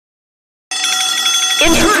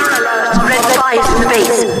Intruder alert! Red spy is in the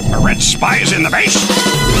base. A red spy is in the base?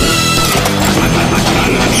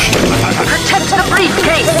 Protect the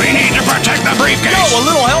briefcase! We need to protect the briefcase! Yo, a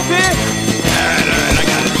little help here? I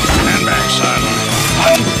got it. Stand back, son.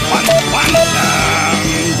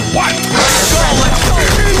 One.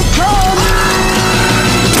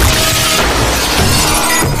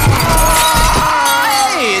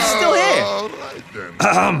 Hey, it's still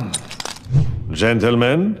here.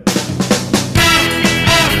 Gentlemen?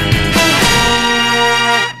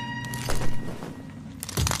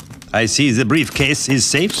 I see the briefcase is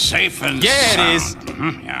safe. Safe and Yeah, sound. it is.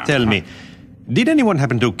 Yeah. Tell me, did anyone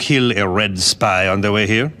happen to kill a red spy on the way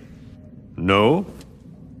here? No?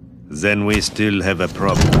 Then we still have a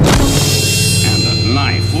problem. And a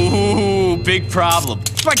knife. Ooh, big problem.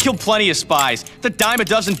 I killed plenty of spies. The dime a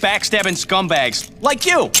dozen backstabbing scumbags. Like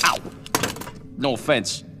you. Ow. No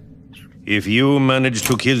offense. If you managed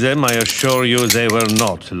to kill them, I assure you they were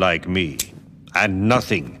not like me. And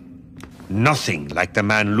nothing like the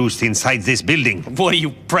man loosed inside this building. What are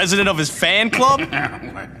you, president of his fan club?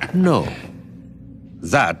 No.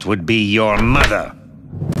 That would be your mother.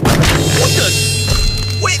 What the?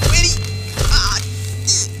 Wait,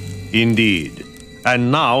 Indeed.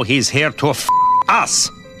 And now he's here to us.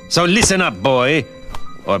 So listen up, boy.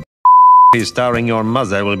 Or starring your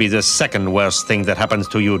mother will be the second worst thing that happens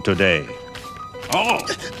to you today. Oh!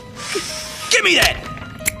 Give me that!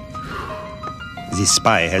 The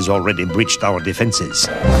spy has already breached our defenses.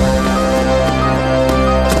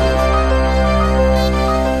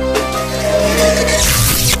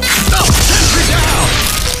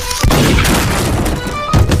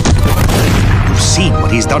 You've seen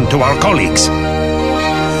what he's done to our colleagues.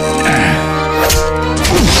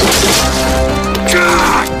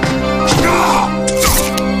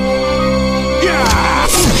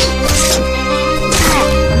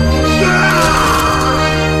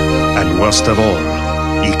 And worst of all,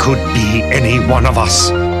 he could be any one of us.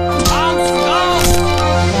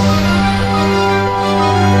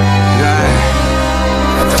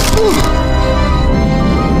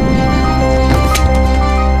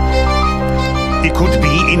 He could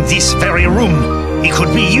be in this very room. He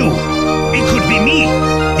could be you. He could be me.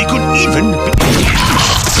 He could even be...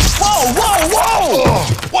 Whoa!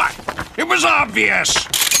 What? It was obvious.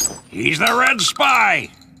 He's the red spy.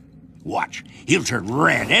 Watch. He'll turn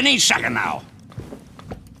red any second now.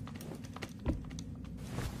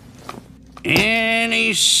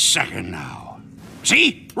 Any second now.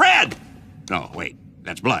 See? Red! No, wait.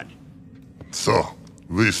 That's blood. So,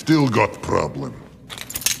 we still got problem.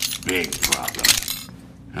 Big problem.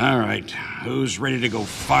 All right. Who's ready to go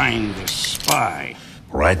find this spy?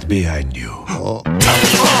 Right behind you.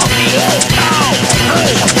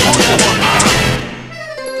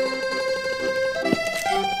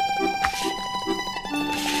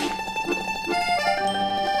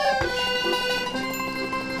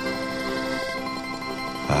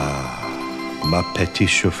 Ma petite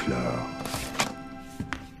chou-fleur.